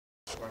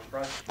Forest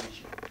Prices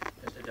Commission,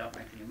 because they don't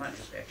make any money,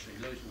 they actually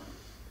lose money.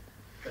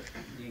 But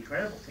the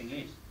incredible thing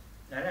is,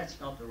 that that's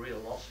not the real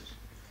losses.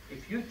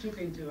 If you took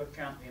into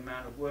account the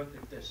amount of work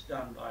that's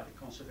done by the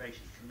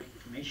Conservation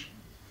Commission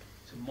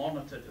to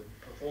monitor the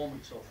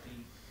performance of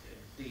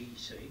the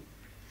DEC,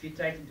 if you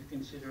take into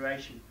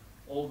consideration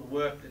all the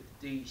work that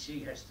the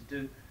DEC has to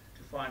do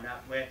to find out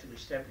where to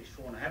establish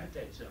fauna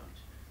habitat zones,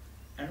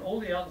 and all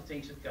the other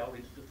things that go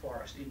into the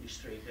forest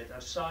industry that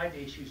are side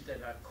issues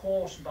that are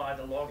caused by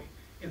the logging,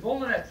 if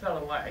all of that fell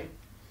away,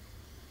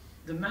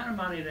 the amount of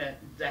money that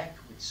DAC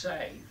would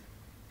save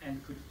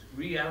and could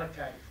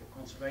reallocate for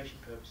conservation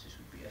purposes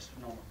would be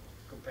astronomical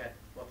compared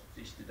to what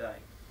it is today.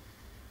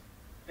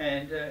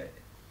 And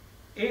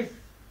if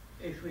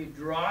we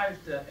drive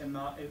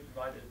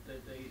by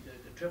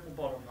the triple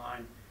bottom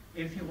line,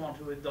 if you want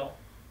to adopt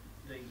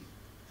the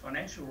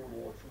financial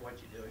reward for what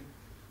you're doing,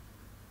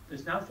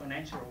 there's no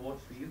financial reward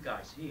for you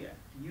guys here.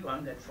 You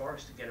own that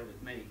forest together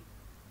with me.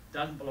 It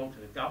doesn't belong to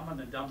the government,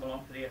 it doesn't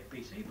belong to the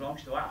FBC, it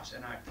belongs to us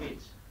and our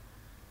kids.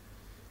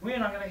 We're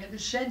not going to get a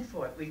cent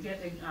for it. We're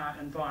getting our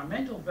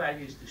environmental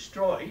values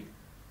destroyed.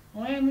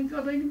 We haven't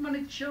got any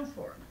money to show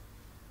for it.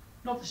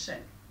 Not a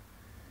cent.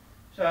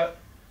 So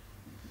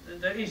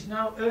there is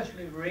no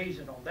earthly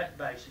reason on that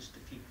basis to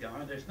keep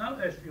going. There's no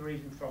earthly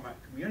reason from a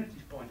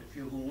community's point of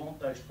view who want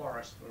those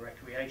forests for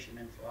recreation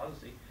and for other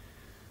things.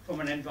 From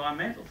an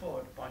environmental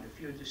point of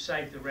view, to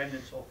save the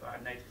remnants of our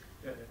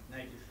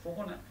native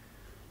fauna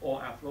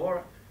or our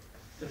flora,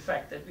 the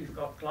fact that we've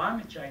got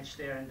climate change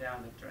staring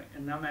down the track,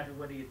 and no matter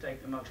whether you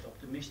take the most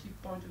optimistic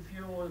point of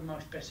view or the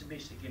most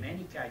pessimistic, in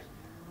any case,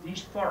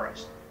 these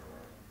forests,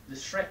 the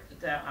threat that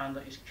they're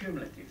under is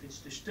cumulative. It's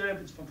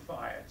disturbance from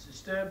fire, it's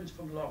disturbance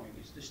from logging,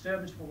 it's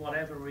disturbance for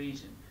whatever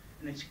reason,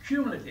 and it's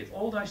cumulative.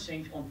 All those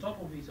things on top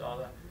of each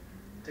other,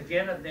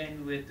 together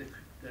then with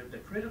the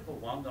critical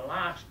one, the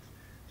last,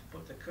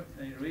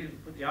 really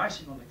put the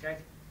icing on the cake,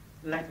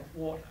 lack of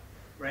water,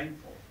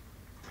 rainfall,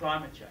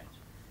 climate change.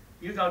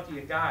 You go to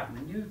your garden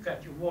and you've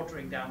got your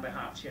watering down by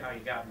half, see how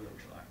your garden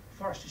looks like. The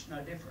forest is no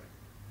different.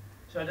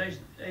 So there's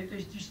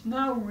just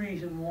no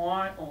reason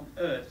why on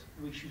earth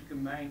we should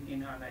remain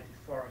in our native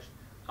forest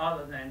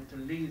other than to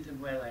leave them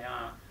where they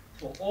are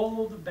for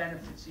all the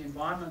benefits, the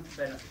environmental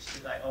benefits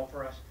that they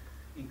offer us.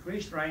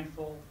 Increased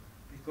rainfall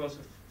because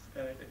of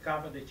the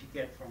cover that you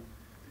get from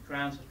the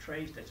crowns of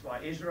trees. That's why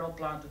Israel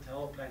planted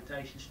whole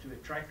plantations to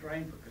attract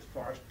rain, because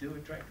forests do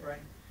attract rain.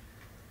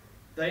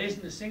 There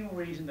isn't a single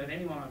reason that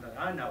anyone that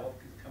I know of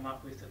can come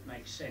up with that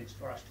makes sense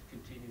for us to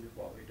continue with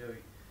what we're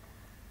doing.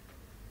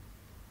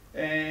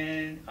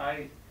 And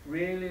I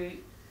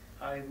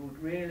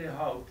would really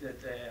hope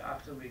that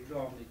after we're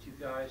gone, that you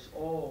guys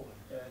all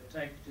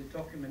take the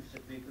documents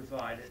that we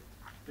provided,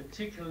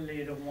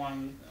 particularly the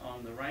one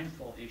on the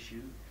rainfall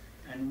issue,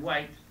 and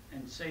wait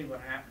and see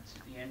what happens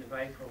at the end of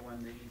April when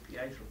the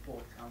EPA's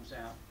report comes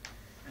out.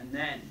 And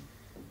then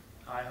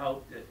I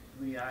hope that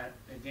we are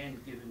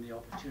again given the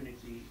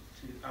opportunity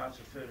to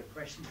answer further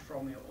questions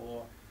from you,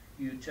 or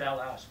you tell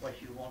us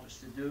what you want us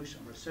to do,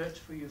 some research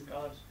for you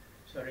fellas,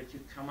 so that you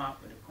come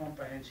up with a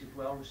comprehensive,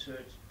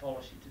 well-researched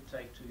policy to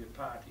take to your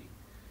party,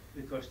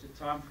 because the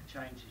time for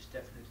change is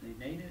definitely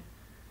needed,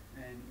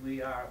 and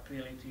we are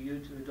appealing to you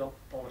to adopt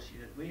the policy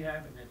that we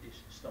have, and that is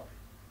stop it.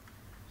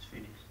 It's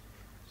finished.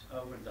 It's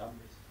over and done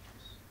with.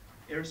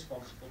 It's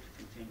irresponsible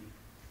to continue.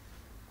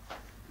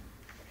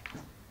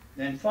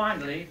 Then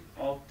finally,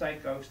 I'll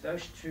take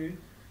those two.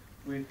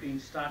 We've been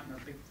starting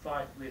a big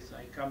fight with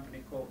a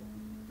company called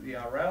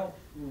VRL,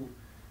 who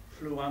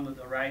flew under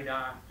the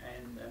radar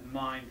and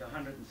mined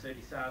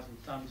 130,000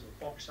 tons of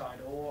bauxite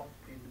ore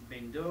in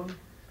Bindun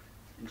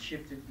and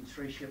shipped it in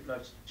 3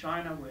 shiploads to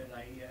China, where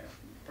they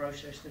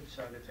processed it,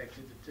 so they've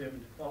actually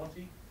determined the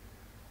quality.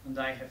 And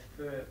they have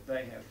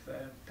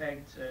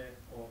pegged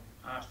or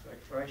asked for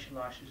exploration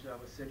licenses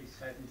over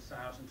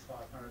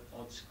 37,500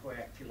 odd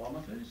square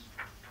kilometres.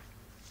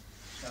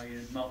 So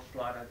you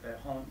multiply that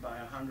by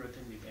 100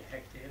 and you get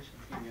hectares.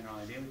 To give you an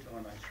idea, we're talking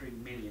about 3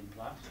 million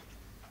plus.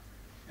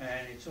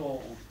 And it's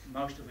all,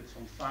 most of it's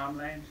on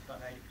farmland,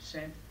 about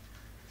 80%.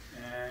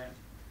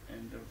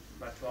 And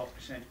about 12%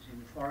 is in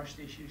the forest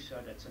issue, so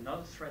that's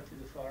another threat to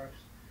the forest.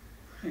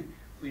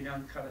 We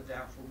don't cut it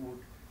down for wood.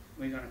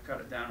 We're going to cut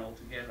it down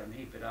altogether and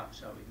heap it up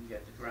so we can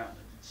get the ground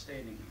that it's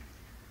standing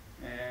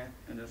in.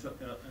 And there's a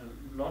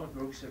lot of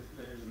groups,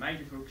 there's a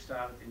major group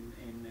started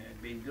in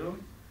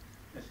Bindun.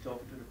 Let's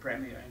talk to the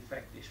Premier, in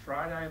fact, this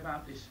Friday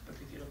about this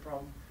particular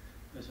problem.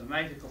 There's a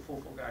major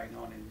kerfuffle going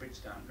on in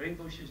Bridgetown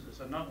Greenbushes. There's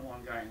another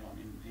one going on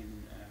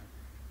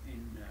in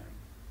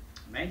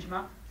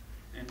Manjma.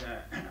 And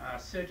our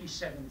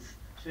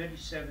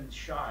 37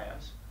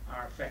 shires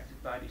are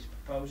affected by these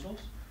proposals.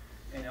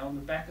 And on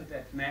the back of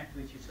that map,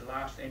 which is the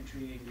last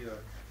entry in your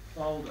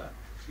folder,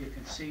 you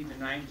can see the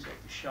names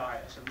of the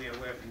shires. And we are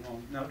working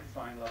on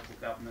notifying local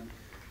government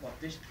what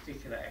this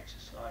particular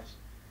exercise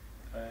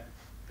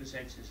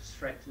presents as a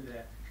threat to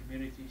their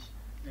communities,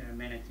 their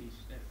amenities,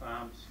 their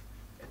farms,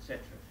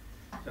 etc.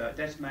 So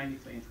that's mainly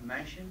for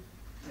information.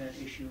 That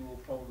issue will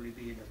probably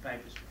be in the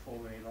papers before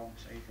very long,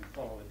 so you can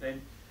follow it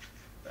then.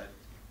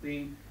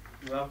 We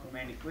welcome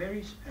any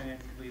queries, and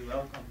we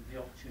welcome the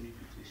opportunity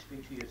to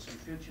speak to you at some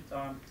future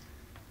time,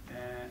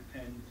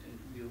 and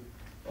we'll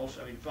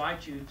also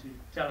invite you to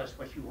tell us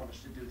what you want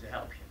us to do to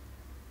help you.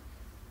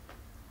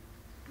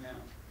 Now,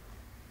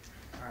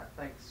 All right,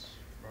 thanks,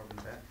 Rob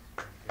and Beth.